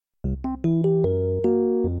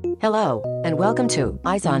Hello, and welcome to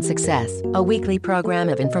Eyes on Success, a weekly program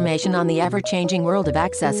of information on the ever-changing world of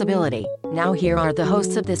accessibility. Now here are the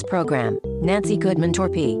hosts of this program, Nancy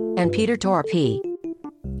Goodman-Torpey and Peter Torpey.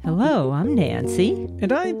 Hello, I'm Nancy.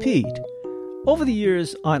 And I'm Pete. Over the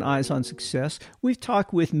years on Eyes on Success, we've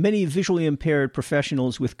talked with many visually impaired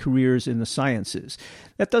professionals with careers in the sciences.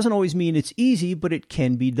 That doesn't always mean it's easy, but it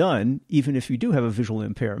can be done, even if you do have a visual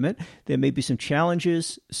impairment. There may be some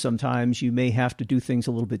challenges. Sometimes you may have to do things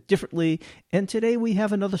a little bit differently. And today we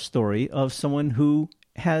have another story of someone who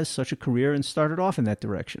has such a career and started off in that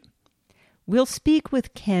direction. We'll speak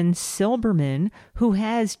with Ken Silberman, who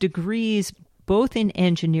has degrees both in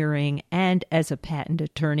engineering and as a patent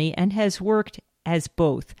attorney, and has worked as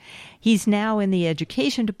both. He's now in the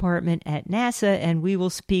education department at NASA, and we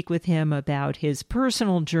will speak with him about his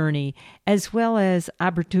personal journey, as well as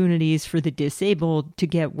opportunities for the disabled to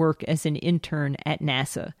get work as an intern at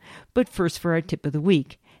NASA. But first, for our tip of the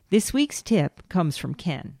week. This week's tip comes from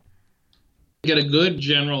Ken. Get a good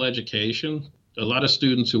general education. A lot of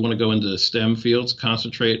students who want to go into STEM fields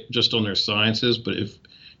concentrate just on their sciences, but if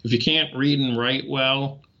you can't read and write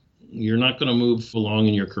well, you're not going to move along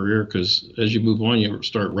in your career, because as you move on, you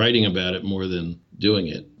start writing about it more than doing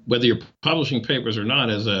it. Whether you're publishing papers or not,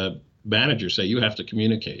 as a manager, say, you have to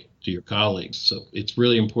communicate to your colleagues. So it's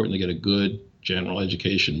really important to get a good general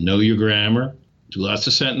education. Know your grammar. Do lots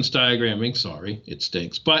of sentence diagramming. Sorry, it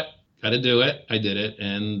stinks, but got to do it. I did it.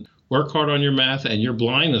 And work hard on your math, and your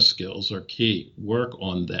blindness skills are key. Work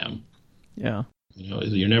on them. Yeah. You know,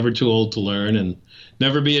 you're never too old to learn, and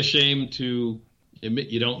never be ashamed to admit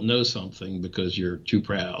you don't know something because you're too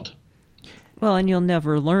proud. Well, and you'll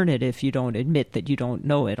never learn it if you don't admit that you don't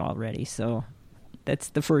know it already. So that's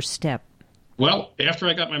the first step. Well, after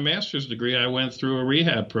I got my master's degree, I went through a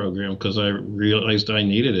rehab program because I realized I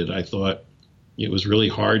needed it. I thought it was really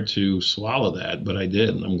hard to swallow that, but I did,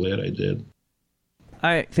 and I'm glad I did.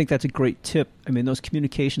 I think that's a great tip. I mean, those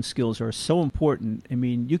communication skills are so important. I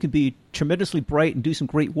mean, you can be tremendously bright and do some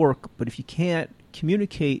great work, but if you can't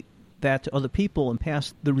communicate that to other people and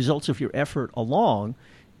pass the results of your effort along,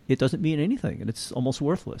 it doesn't mean anything, and it's almost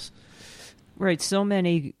worthless. Right. So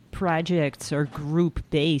many projects are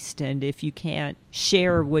group-based, and if you can't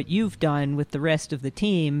share what you've done with the rest of the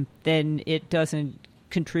team, then it doesn't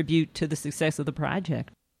contribute to the success of the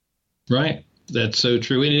project. Right. That's so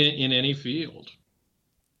true in any field.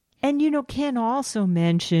 And, you know, Ken also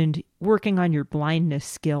mentioned working on your blindness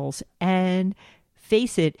skills. And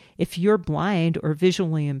face it, if you're blind or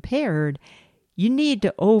visually impaired, you need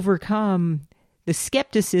to overcome the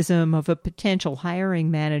skepticism of a potential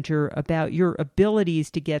hiring manager about your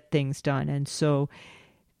abilities to get things done. And so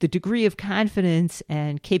the degree of confidence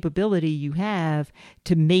and capability you have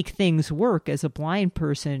to make things work as a blind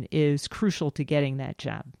person is crucial to getting that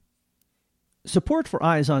job. Support for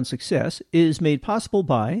Eyes on Success is made possible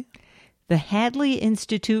by the Hadley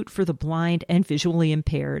Institute for the Blind and Visually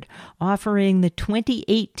Impaired, offering the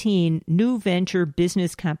 2018 New Venture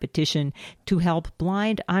Business Competition to help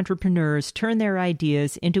blind entrepreneurs turn their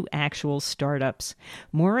ideas into actual startups.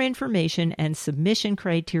 More information and submission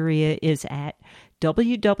criteria is at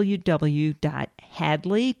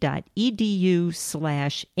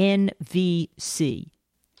www.hadley.edu/NVC.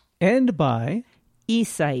 And by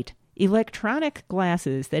eSight, electronic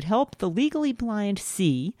glasses that help the legally blind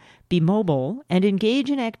see, be mobile, and engage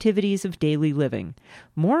in activities of daily living.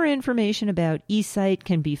 More information about eSight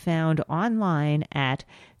can be found online at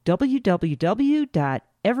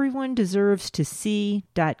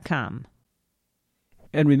www.everyonedeservestosee.com.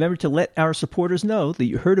 And remember to let our supporters know that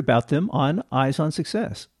you heard about them on Eyes on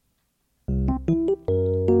Success.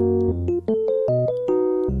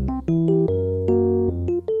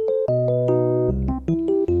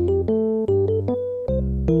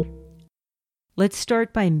 Let's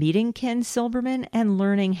start by meeting Ken Silberman and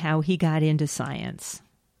learning how he got into science.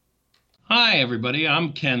 Hi, everybody.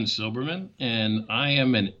 I'm Ken Silberman, and I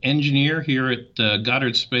am an engineer here at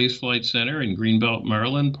Goddard Space Flight Center in Greenbelt,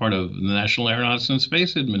 Maryland, part of the National Aeronautics and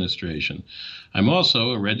Space Administration. I'm also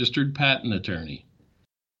a registered patent attorney.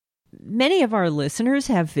 Many of our listeners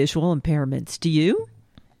have visual impairments. Do you?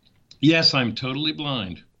 Yes, I'm totally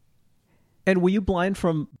blind. And were you blind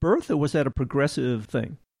from birth, or was that a progressive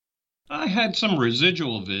thing? I had some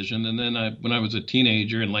residual vision, and then when I was a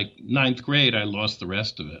teenager in like ninth grade, I lost the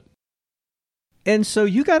rest of it. And so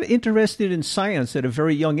you got interested in science at a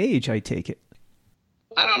very young age, I take it.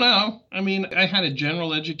 I don't know. I mean, I had a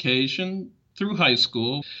general education through high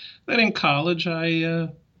school. Then in college, I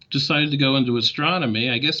decided to go into astronomy,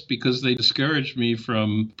 I guess because they discouraged me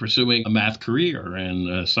from pursuing a math career and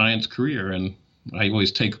a science career. And I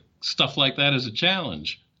always take stuff like that as a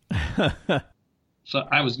challenge. So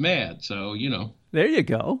I was mad. So, There you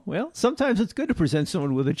go. Well, sometimes it's good to present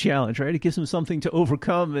someone with a challenge, right? It gives them something to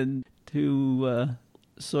overcome and to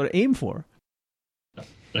sort of aim for.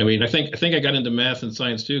 I mean, I think I got into math and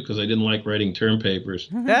science too because I didn't like writing term papers.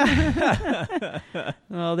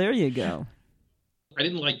 Well, there you go. I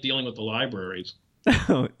didn't like dealing with the libraries.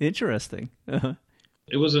 Oh, interesting. Uh-huh.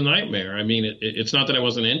 It was a nightmare. I mean, it's not that I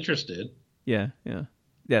wasn't interested. Yeah.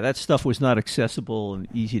 That stuff was not accessible and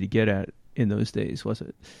easy to get at in those days, was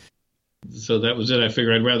it? So that was it. I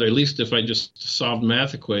figured I'd rather, at least if I just solved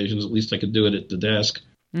math equations, at least I could do it at the desk.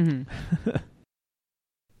 Mm-hmm.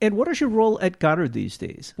 And what is your role at Goddard these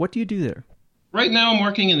days? What do you do there? Right now, I'm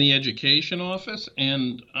working in the education office,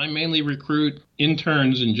 and I mainly recruit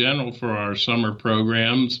interns in general for our summer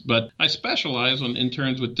programs, but I specialize on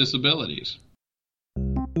interns with disabilities.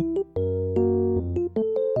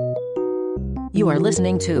 You are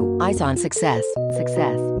listening to Eyes on Success.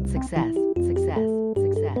 Success, success, success,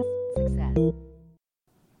 success, success.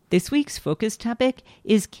 This week's focus topic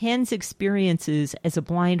is Ken's experiences as a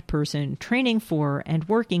blind person training for and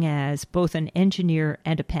working as both an engineer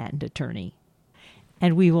and a patent attorney.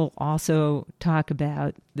 And we will also talk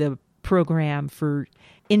about the program for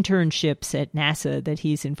internships at NASA that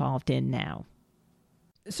he's involved in now.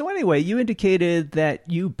 So anyway, you indicated that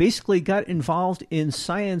you basically got involved in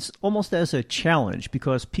science almost as a challenge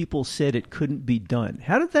because people said it couldn't be done.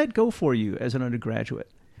 How did that go for you as an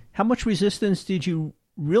undergraduate? How much resistance did you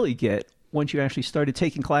really get once you actually started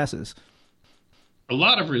taking classes? A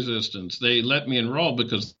lot of resistance. They let me enroll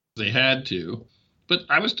because they had to. But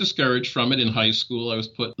I was discouraged from it in high school. I was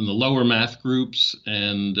put in the lower math groups,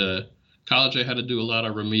 and college I had to do a lot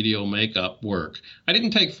of remedial makeup work. I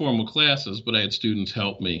didn't take formal classes, but I had students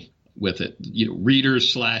help me with it,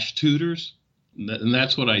 readers/tutors, and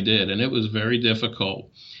that's what I did, and it was very difficult.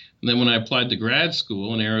 And then when I applied to grad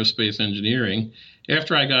school in aerospace engineering,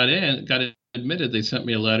 after I got admitted, they sent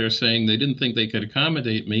me a letter saying they didn't think they could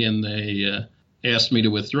accommodate me, and they asked me to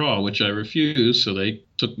withdraw, which I refused, so they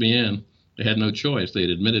took me in. They had no choice. They had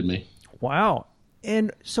admitted me. Wow.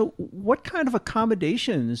 And so what kind of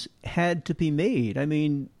accommodations had to be made? I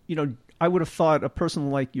mean, I would have thought a person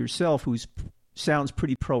like yourself who sounds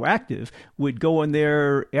pretty proactive would go in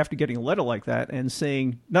there after getting a letter like that and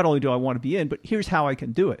saying, not only do I want to be in, but here's how I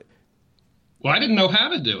can do it. Well, I didn't know how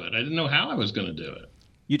to do it. I didn't know how I was going to do it.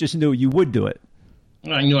 You just knew you would do it.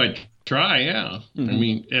 I knew I'd try, yeah. Mm-hmm. I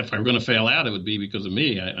mean, if I were going to fail out, it would be because of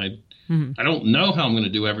me. I don't know how I'm going to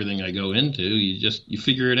do everything I go into. You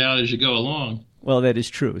figure it out as you go along. Well, that is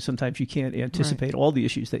true. Sometimes you can't anticipate all the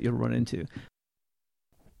issues that you'll run into.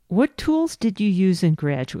 What tools did you use in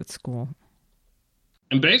graduate school?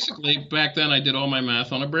 And basically, back then, I did all my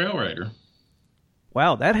math on a Braille writer.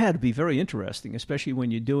 Wow, that had to be very interesting, especially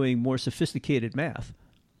when you're doing more sophisticated math.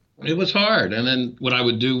 It was hard. And then what I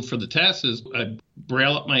would do for the tests is I'd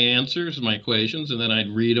Braille up my answers, my equations, and then I'd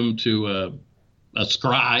read them to a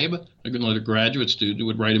scribe, another graduate student who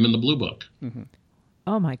would write them in the blue book. Mm-hmm.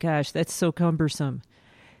 Oh my gosh, that's so cumbersome.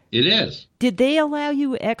 It is. Did they allow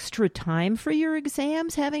you extra time for your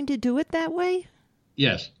exams having to do it that way?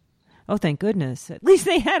 Yes. Oh, thank goodness. At least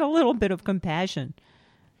they had a little bit of compassion.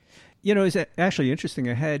 It's actually interesting.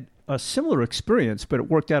 I had a similar experience, but it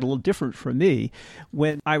worked out a little different for me.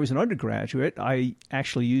 When I was an undergraduate, I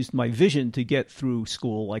actually used my vision to get through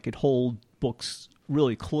school. I could hold books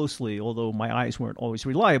really closely, although my eyes weren't always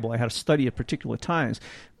reliable. I had to study at particular times.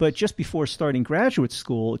 But just before starting graduate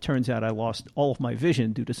school, it turns out I lost all of my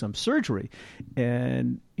vision due to some surgery.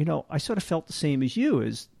 And, I sort of felt the same as you,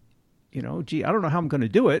 I don't know how I'm going to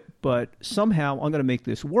do it, but somehow I'm going to make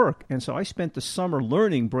this work. And so I spent the summer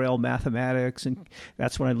learning Braille mathematics, and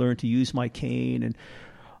that's when I learned to use my cane. And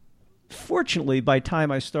fortunately, by the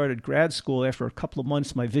time I started grad school, after a couple of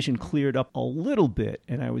months, my vision cleared up a little bit,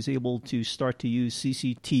 and I was able to start to use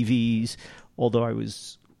CCTVs, although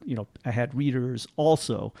I had readers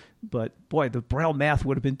also. But boy, the Braille math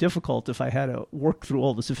would have been difficult if I had to work through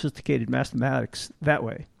all the sophisticated mathematics that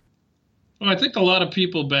way. Well, I think a lot of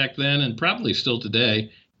people back then, and probably still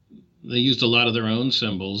today, they used a lot of their own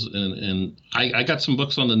symbols. And I got some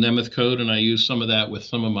books on the Nemeth code, and I used some of that with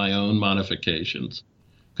some of my own modifications.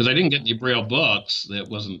 Because I didn't get any Braille books, that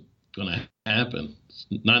wasn't going to happen,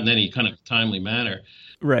 not in any kind of timely manner.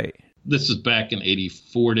 Right. This is back in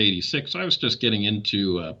 84 to 86. So I was just getting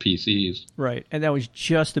into PCs. Right. And that was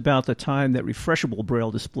just about the time that refreshable Braille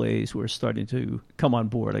displays were starting to come on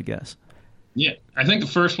board, I guess. Yeah. I think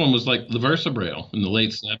the first one was like the VersaBraille in the late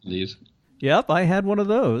 70s. Yep, I had one of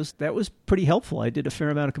those. That was pretty helpful. I did a fair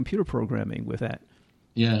amount of computer programming with that.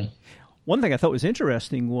 Yeah. One thing I thought was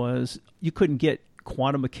interesting was you couldn't get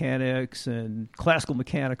quantum mechanics and classical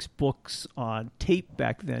mechanics books on tape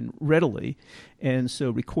back then readily. And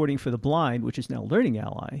so Recording for the Blind, which is now Learning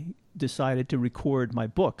Ally, decided to record my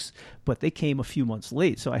books, but they came a few months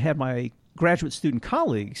late. So I had my graduate student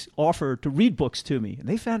colleagues offer to read books to me, and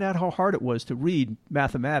they found out how hard it was to read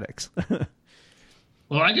mathematics.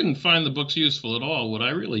 Well, I didn't find the books useful at all. What I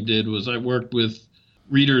really did was I worked with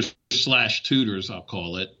readers/tutors, I'll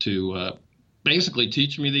call it, to basically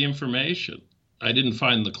teach me the information. I didn't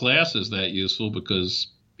find the classes that useful because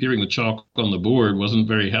hearing the chalk on the board wasn't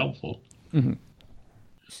very helpful. Mm-hmm.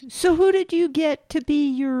 So who did you get to be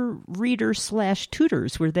your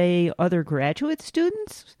readers/tutors? Were they other graduate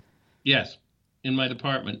students? Yes, in my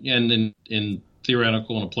department, and in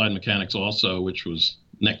theoretical and applied mechanics also, which was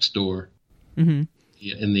next door. Mm-hmm.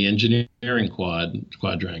 In the engineering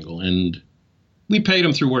quadrangle, and we paid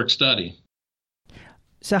them through work study.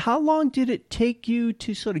 So how long did it take you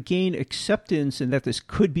to sort of gain acceptance and that this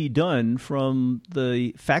could be done from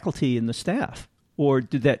the faculty and the staff? Or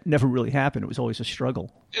did that never really happen? It was always a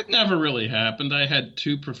struggle. It never really happened. I had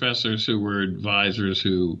two professors who were advisors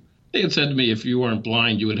who they had said to me, if you weren't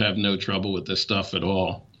blind, you would have no trouble with this stuff at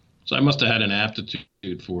all. So I must have had an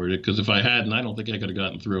aptitude for it, because if I hadn't, I don't think I could have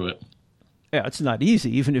gotten through it. Yeah, it's not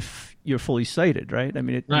easy, even if you're fully sighted, right? I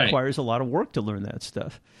mean, it Right. requires a lot of work to learn that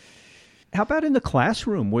stuff. How about in the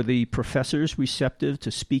classroom? Were the professors receptive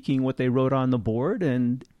to speaking what they wrote on the board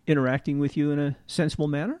and interacting with you in a sensible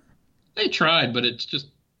manner? They tried, but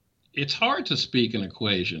it's hard to speak an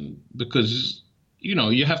equation because,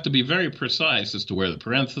 you have to be very precise as to where the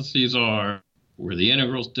parentheses are, where the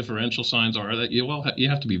integrals, differential signs are. That you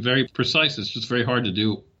have to be very precise. It's just very hard to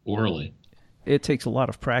do orally. It takes a lot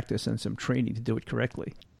of practice and some training to do it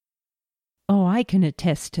correctly. Oh, I can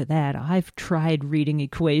attest to that. I've tried reading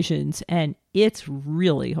equations, and it's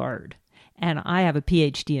really hard. And I have a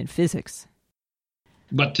PhD in physics.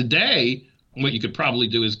 But today, what you could probably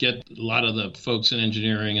do is get a lot of the folks in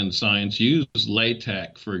engineering and science use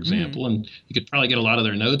LaTeX, for example, and you could probably get a lot of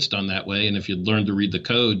their notes done that way. And if you'd learned to read the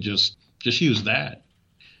code, just use that.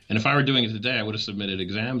 And if I were doing it today, I would have submitted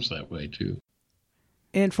exams that way, too.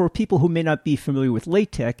 And for people who may not be familiar with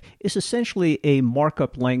LaTeX, it's essentially a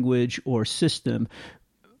markup language or system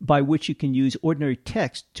by which you can use ordinary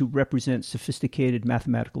text to represent sophisticated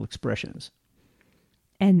mathematical expressions.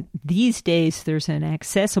 And these days, there's an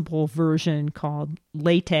accessible version called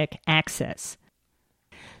LaTeX Access.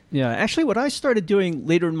 Yeah, actually, what I started doing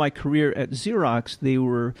later in my career at Xerox, they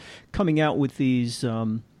were coming out with these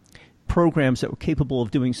programs that were capable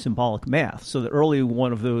of doing symbolic math. So the early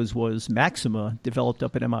one of those was Maxima, developed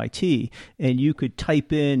up at MIT, and you could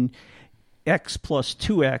type in x plus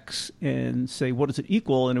 2x and say, what does it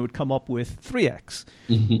equal? And it would come up with 3x.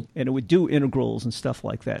 Mm-hmm. And it would do integrals and stuff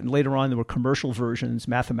like that. And later on, there were commercial versions,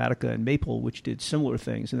 Mathematica and Maple, which did similar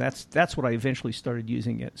things. And that's what I eventually started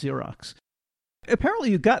using at Xerox.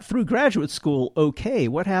 Apparently, you got through graduate school okay.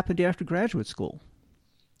 What happened after graduate school?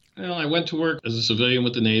 Well, I went to work as a civilian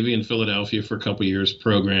with the Navy in Philadelphia for a couple of years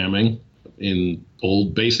programming in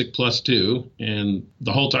old Basic Plus 2. And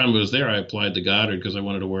the whole time I was there, I applied to Goddard because I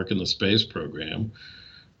wanted to work in the space program.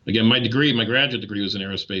 Again, my graduate degree was in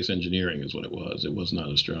aerospace engineering is what it was. It was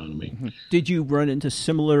not astronomy. Mm-hmm. Did you run into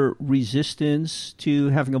similar resistance to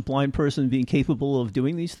having a blind person being capable of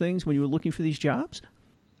doing these things when you were looking for these jobs?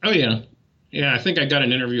 Oh, yeah. Yeah, I think I got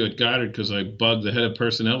an interview at Goddard because I bugged the head of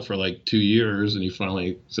personnel for like 2 years, and he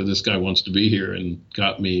finally said, this guy wants to be here, and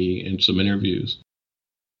got me in some interviews.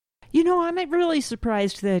 I'm really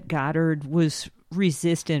surprised that Goddard was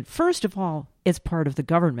resistant. First of all, it's part of the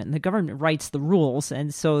government, and the government writes the rules,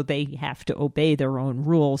 and so they have to obey their own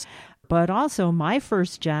rules. But also, my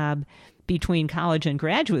first job between college and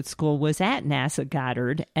graduate school was at NASA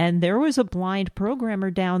Goddard, and there was a blind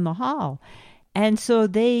programmer down the hall. And so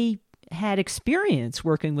they had experience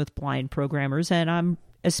working with blind programmers, and I'm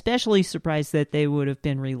especially surprised that they would have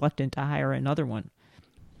been reluctant to hire another one.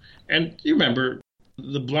 And you remember,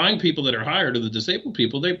 the blind people that are hired or the disabled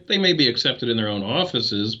people, they may be accepted in their own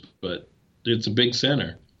offices, but it's a big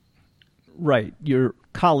center. Right. Your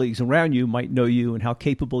colleagues around you might know you and how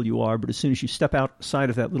capable you are, but as soon as you step outside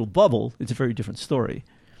of that little bubble, it's a very different story.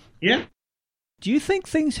 Yeah. Do you think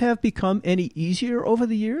things have become any easier over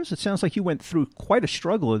the years? It sounds like you went through quite a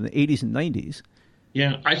struggle in the 80s and 90s.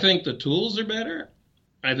 Yeah, I think the tools are better.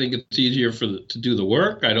 I think it's easier to do the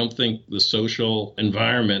work. I don't think the social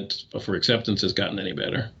environment for acceptance has gotten any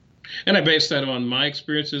better. And I base that on my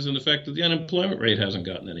experiences and the fact that the unemployment rate hasn't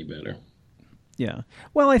gotten any better. Yeah.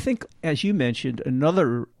 Well, I think, as you mentioned,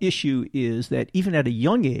 another issue is that even at a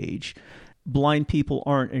young age, blind people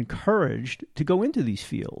aren't encouraged to go into these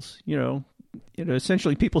fields.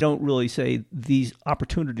 Essentially people don't really say these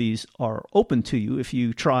opportunities are open to you if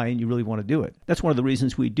you try and you really want to do it. That's one of the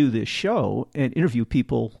reasons we do this show and interview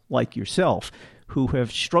people like yourself who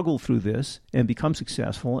have struggled through this and become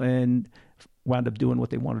successful and wound up doing what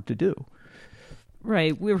they wanted to do.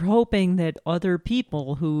 Right. We're hoping that other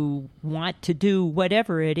people who want to do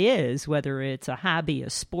whatever it is, whether it's a hobby, a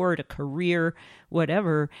sport, a career,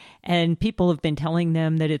 whatever, and people have been telling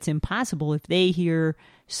them that it's impossible, if they hear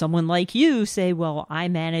someone like you say, well, I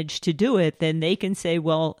managed to do it, then they can say,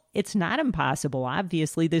 well, it's not impossible.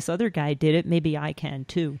 Obviously, this other guy did it. Maybe I can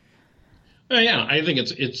too. Yeah, I think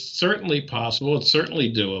it's certainly possible. It's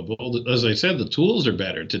certainly doable. As I said, the tools are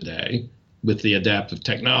better today with the adaptive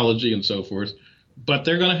technology and so forth. But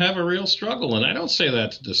they're going to have a real struggle. And I don't say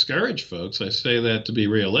that to discourage folks. I say that to be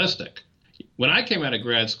realistic. When I came out of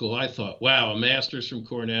grad school, I thought, wow, a master's from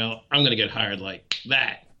Cornell, I'm going to get hired like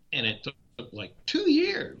that. And it took like 2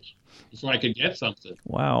 years before I could get something.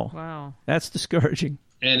 Wow. That's discouraging.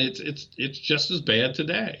 And it's just as bad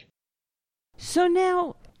today. So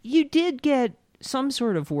now you did get some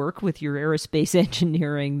sort of work with your aerospace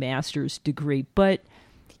engineering master's degree, but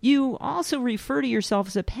you also refer to yourself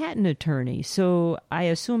as a patent attorney, so I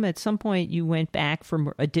assume at some point you went back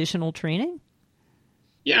for additional training?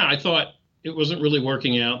 Yeah, I thought it wasn't really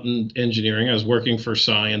working out in engineering. I was working for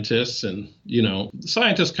scientists, and,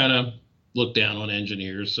 scientists kind of looked down on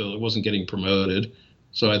engineers, so it wasn't getting promoted.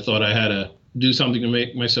 So I thought I had to do something to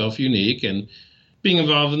make myself unique. And being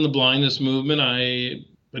involved in the blindness movement, I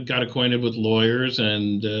got acquainted with lawyers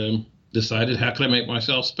and decided, how could I make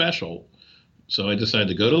myself special? So I decided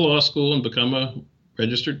to go to law school and become a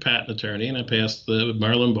registered patent attorney, and I passed the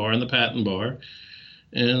Maryland bar and the patent bar.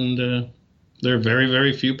 And there are very,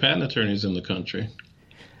 very few patent attorneys in the country.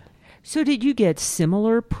 So did you get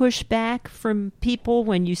similar pushback from people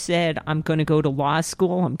when you said, I'm going to go to law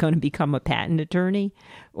school, I'm going to become a patent attorney?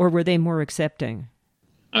 Or were they more accepting?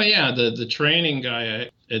 Oh, yeah. The training guy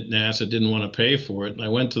at NASA didn't want to pay for it. And I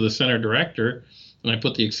went to the center director, and I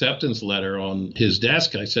put the acceptance letter on his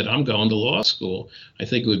desk. I said, I'm going to law school. I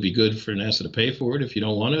think it would be good for NASA to pay for it. If you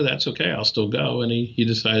don't want to, that's okay. I'll still go. And he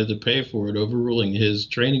decided to pay for it, overruling his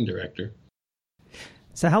training director.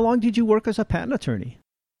 So how long did you work as a patent attorney?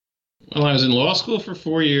 Well, I was in law school for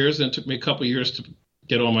 4 years, and it took me a couple of years to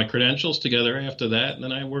get all my credentials together after that. And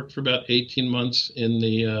then I worked for about 18 months in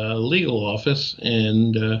the legal office,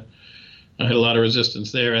 and I had a lot of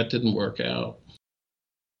resistance there. That didn't work out.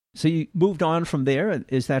 So you moved on from there.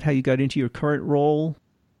 Is that how you got into your current role?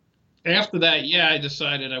 After that, yeah, I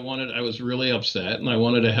decided I was really upset, and I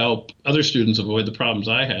wanted to help other students avoid the problems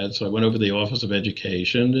I had. So I went over to the Office of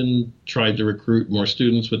Education and tried to recruit more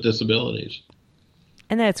students with disabilities.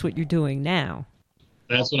 And that's what you're doing now.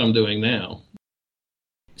 That's what I'm doing now.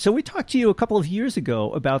 So we talked to you a couple of years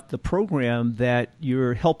ago about the program that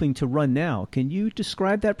you're helping to run now. Can you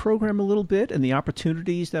describe that program a little bit and the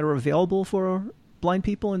opportunities that are available for blind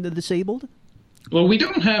people and the disabled? Well, we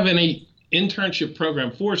don't have any internship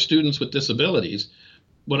program for students with disabilities.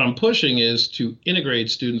 What I'm pushing is to integrate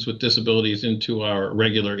students with disabilities into our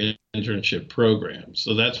regular internship program.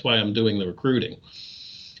 So that's why I'm doing the recruiting.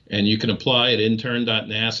 And you can apply at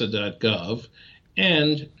intern.nasa.gov,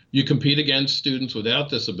 and you compete against students without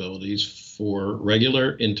disabilities for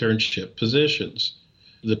regular internship positions.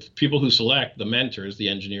 The people who select, the mentors, the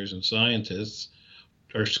engineers and scientists,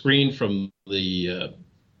 are screened from the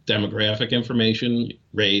demographic information,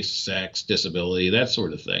 race, sex, disability, that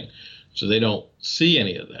sort of thing. So they don't see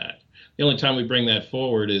any of that. The only time we bring that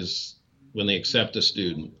forward is when they accept a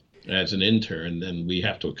student as an intern, then we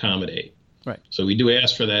have to accommodate. Right. So we do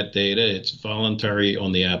ask for that data. It's voluntary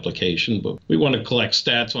on the application, but we want to collect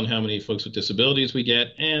stats on how many folks with disabilities we get,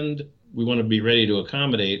 and we want to be ready to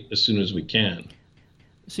accommodate as soon as we can.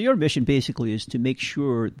 So your mission basically is to make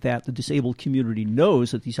sure that the disabled community knows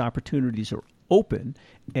that these opportunities are open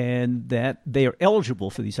and that they are eligible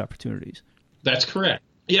for these opportunities. That's correct.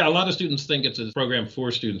 Yeah, a lot of students think it's a program for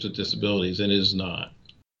students with disabilities, and it is not.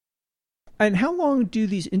 And how long do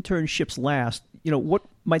these internships last? What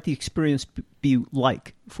might the experience be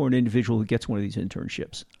like for an individual who gets one of these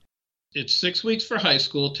internships? It's 6 weeks for high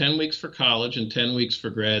school, 10 weeks for college, and 10 weeks for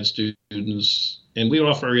grad students. And we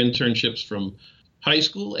offer internships from high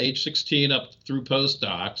school, age 16, up through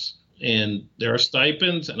postdocs. And there are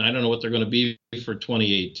stipends, and I don't know what they're going to be for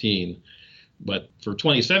 2018. But for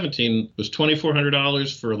 2017, it was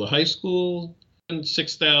 $2,400 for the high school, and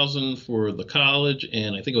 $6,000 for the college,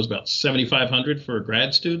 and I think it was about $7,500 for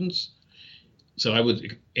grad students. So I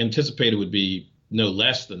would anticipate it would be no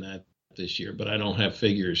less than that this year, but I don't have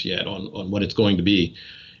figures yet on what it's going to be.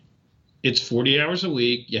 It's 40 hours a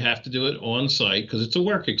week. You have to do it on site because it's a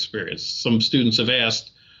work experience. Some students have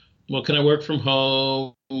asked, well, can I work from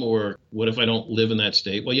home? Or what if I don't live in that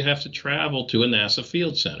state? Well, you have to travel to a NASA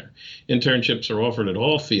field center. Internships are offered at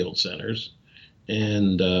all field centers.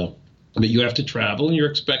 And but you have to travel, and you're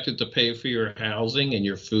expected to pay for your housing and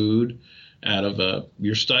your food out of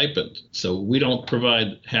your stipend. So we don't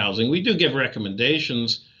provide housing. We do give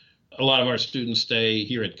recommendations. A lot of our students stay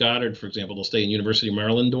here at Goddard, for example. They'll stay in University of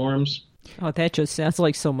Maryland dorms. Oh, that just sounds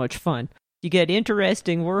like so much fun. You get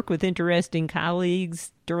interesting work with interesting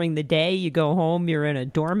colleagues during the day. You go home, you're in a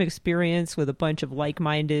dorm experience with a bunch of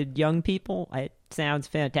like-minded young people. It sounds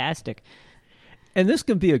fantastic. And this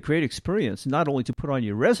can be a great experience, not only to put on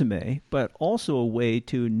your resume, but also a way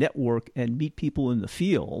to network and meet people in the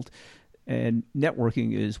field. And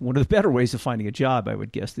networking is one of the better ways of finding a job, I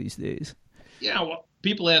would guess, these days. Yeah, well,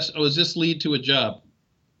 people ask, does this lead to a job?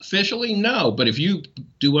 Officially, no. But if you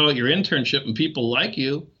do well at your internship and people like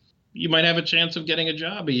you, you might have a chance of getting a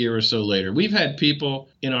job a year or so later. We've had people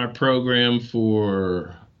in our program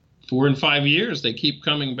for 4 and 5 years. They keep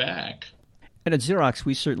coming back. And at Xerox,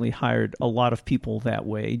 we certainly hired a lot of people that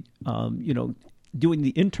way. Doing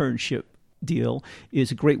the internship deal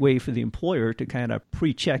is a great way for the employer to kind of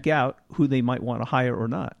pre-check out who they might want to hire or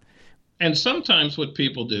not. And sometimes what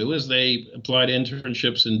people do is they apply to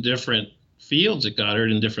internships in different fields at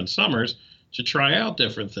Goddard in different summers to try out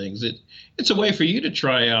different things. It's a way for you to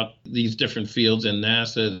try out these different fields in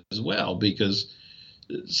NASA as well, because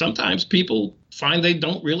sometimes people find they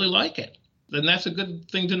don't really like it. And that's a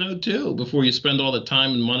good thing to know, too, before you spend all the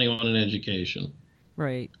time and money on an education.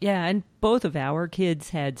 Right. Yeah, and both of our kids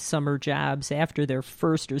had summer jobs after their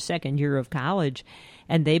first or second year of college,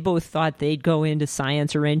 and they both thought they'd go into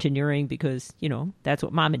science or engineering because, that's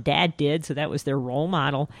what mom and dad did, so that was their role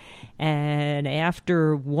model. And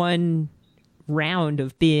after one round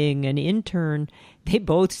of being an intern, they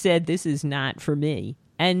both said, this is not for me.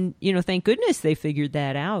 And, thank goodness they figured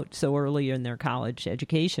that out so early in their college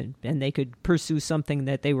education, and they could pursue something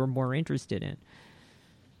that they were more interested in.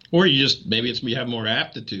 Or maybe you have more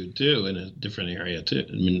aptitude, too, in a different area, too.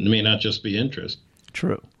 I mean, it may not just be interest.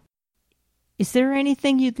 True. Is there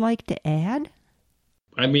anything you'd like to add?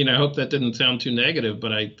 I mean, I hope that didn't sound too negative,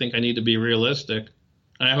 but I think I need to be realistic.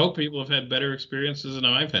 I hope people have had better experiences than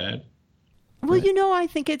I've had. Well, I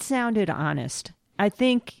think it sounded honest. I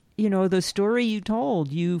think, the story you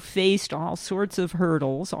told, you faced all sorts of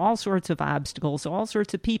hurdles, all sorts of obstacles, all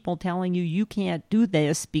sorts of people telling you can't do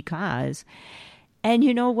this because... And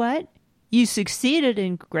you know what? You succeeded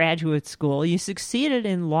in graduate school. You succeeded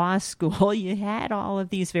in law school. You had all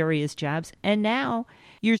of these various jobs. And now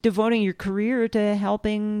you're devoting your career to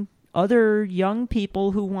helping other young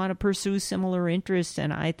people who want to pursue similar interests.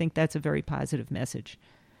 And I think that's a very positive message.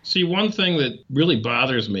 See, one thing that really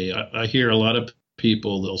bothers me, I hear a lot of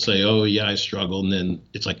people, they'll say, oh, yeah, I struggled. And then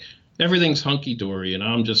it's like, everything's hunky-dory and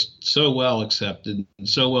I'm just so well accepted and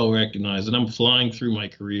so well recognized and I'm flying through my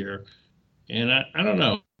career. And I don't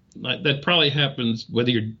know, that probably happens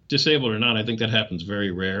whether you're disabled or not. I think that happens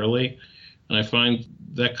very rarely. And I find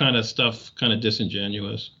that kind of stuff kind of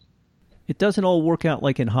disingenuous. It doesn't all work out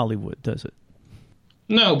like in Hollywood, does it?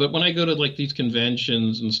 No, but when I go to like these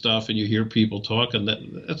conventions and stuff and you hear people talking,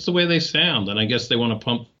 that's the way they sound. And I guess they want to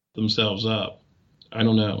pump themselves up. I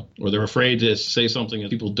don't know. Or they're afraid to say something that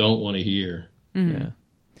people don't want to hear. Mm-hmm. Yeah.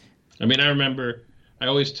 I mean, I remember I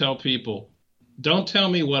always tell people, don't tell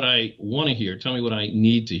me what I want to hear. Tell me what I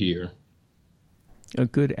need to hear. A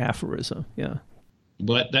good aphorism, yeah.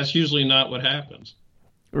 But that's usually not what happens.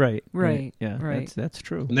 Right. Yeah, right. That's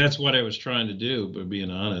true. And that's what I was trying to do, but being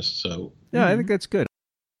honest. So yeah, I think that's good.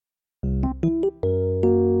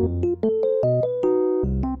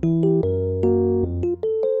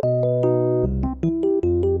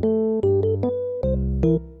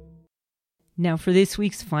 Now for this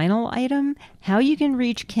week's final item, how you can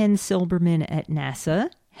reach Ken Silberman at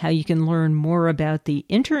NASA, how you can learn more about the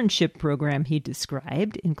internship program he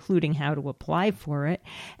described, including how to apply for it,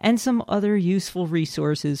 and some other useful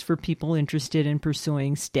resources for people interested in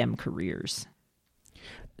pursuing STEM careers.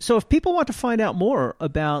 So if people want to find out more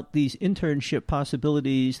about these internship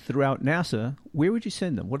possibilities throughout NASA, where would you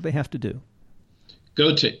send them? What do they have to do?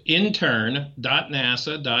 Go to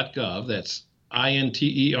intern.nasa.gov. That's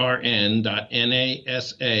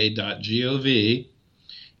intern.nasa.gov,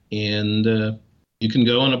 and you can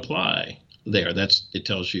go and apply there. It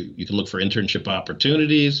tells you can look for internship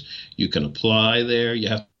opportunities. You can apply there. You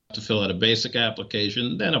have to fill out a basic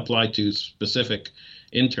application, then apply to specific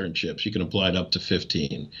internships. You can apply to up to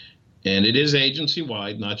 15. And it is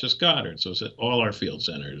agency-wide, not just Goddard. So it's at all our field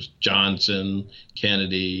centers, Johnson,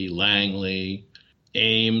 Kennedy, Langley,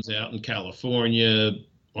 Ames out in California,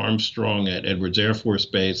 Armstrong at Edwards Air Force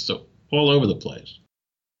Base, so all over the place.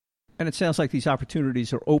 And it sounds like these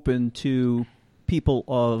opportunities are open to people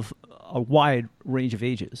of a wide range of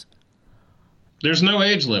ages. There's no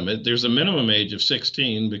age limit. There's a minimum age of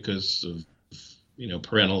 16 because of,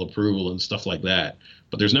 parental approval and stuff like that.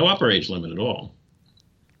 But there's no upper age limit at all.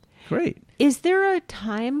 Great. Is there a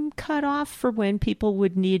time cutoff for when people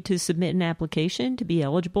would need to submit an application to be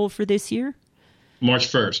eligible for this year? March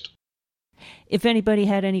 1st. If anybody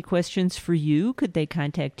had any questions for you, could they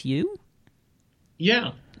contact you?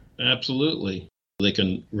 Yeah, absolutely. They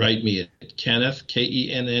can write me at Kenneth,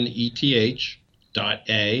 KENNETH,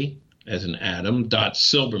 .A, as in Adam,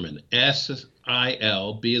 .Silberman,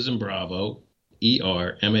 SIL, B as in Bravo,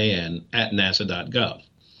 ERMAN, at NASA.gov.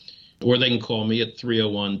 Or they can call me at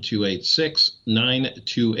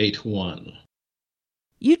 301-286-9281.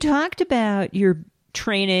 You talked about your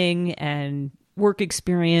training and work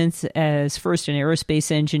experience as first an aerospace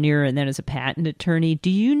engineer and then as a patent attorney. Do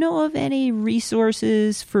you know of any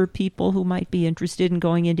resources for people who might be interested in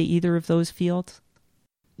going into either of those fields?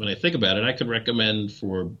 When I think about it, I could recommend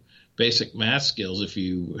for basic math skills, if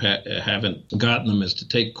you haven't gotten them, is to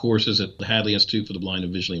take courses at the Hadley Institute for the Blind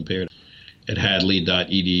and Visually Impaired at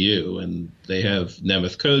hadley.edu. And they have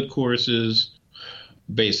Nemeth code courses,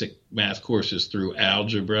 basic math courses through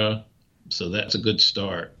algebra. So that's a good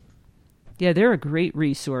start. Yeah, they're a great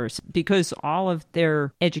resource because all of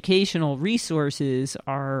their educational resources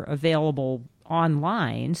are available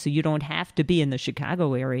online, so you don't have to be in the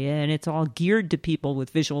Chicago area, and it's all geared to people with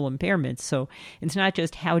visual impairments. So it's not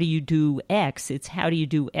just how do you do X, it's how do you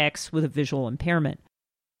do X with a visual impairment.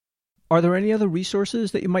 Are there any other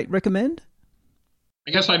resources that you might recommend?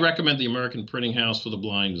 I guess I'd recommend the American Printing House for the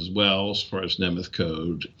Blind as well, as far as Nemeth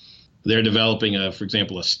code. They're developing, for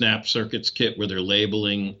example, a snap circuits kit where they're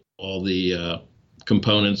labeling all the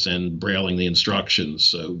components and brailing the instructions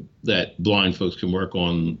so that blind folks can work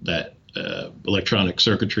on that electronic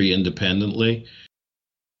circuitry independently.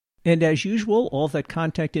 And as usual, all of that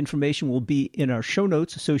contact information will be in our show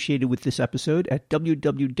notes associated with this episode at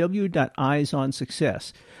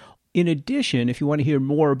www.eyesonsuccess. In addition, if you want to hear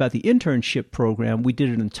more about the internship program, we did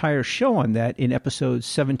an entire show on that in episode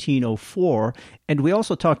 1704, and we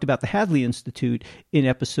also talked about the Hadley Institute in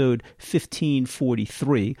episode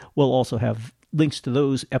 1543. We'll also have links to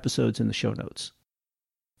those episodes in the show notes.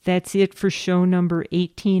 That's it for show number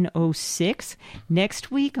 1806. Next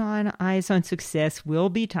week on Eyes on Success, we'll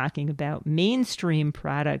be talking about mainstream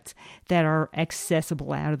products that are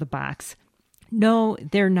accessible out of the box. No,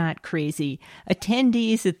 they're not crazy.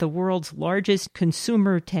 Attendees at the world's largest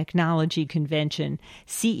consumer technology convention,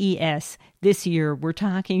 CES, this year were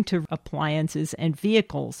talking to appliances and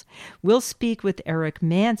vehicles. We'll speak with Eric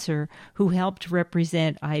Manser, who helped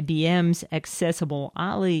represent IBM's Accessible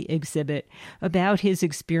Ollie exhibit, about his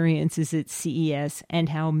experiences at CES and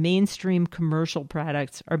how mainstream commercial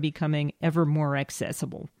products are becoming ever more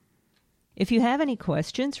accessible. If you have any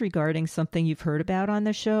questions regarding something you've heard about on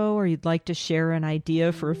the show or you'd like to share an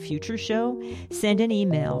idea for a future show, send an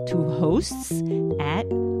email to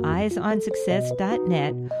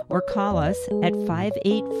hosts@eyesonsuccess.net or call us at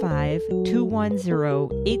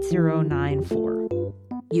 585-210-8094.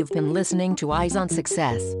 You've been listening to Eyes on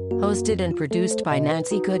Success, hosted and produced by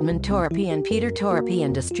Nancy Goodman Torpy and Peter Torpy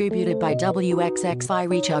and distributed by WXXI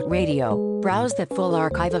Reach Out Radio. Browse the full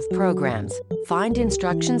archive of programs, find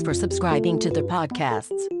instructions for subscribing to the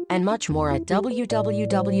podcasts, and much more at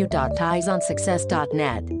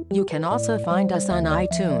www.eyesonsuccess.net. You can also find us on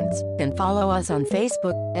iTunes and follow us on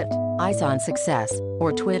Facebook at Eyes on Success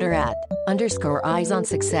or Twitter at _Eyes on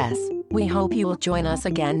Success. We hope you will join us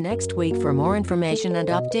again next week for more information and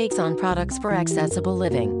updates on products for accessible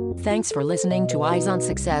living. Thanks for listening to Eyes on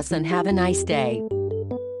Success and have a nice day.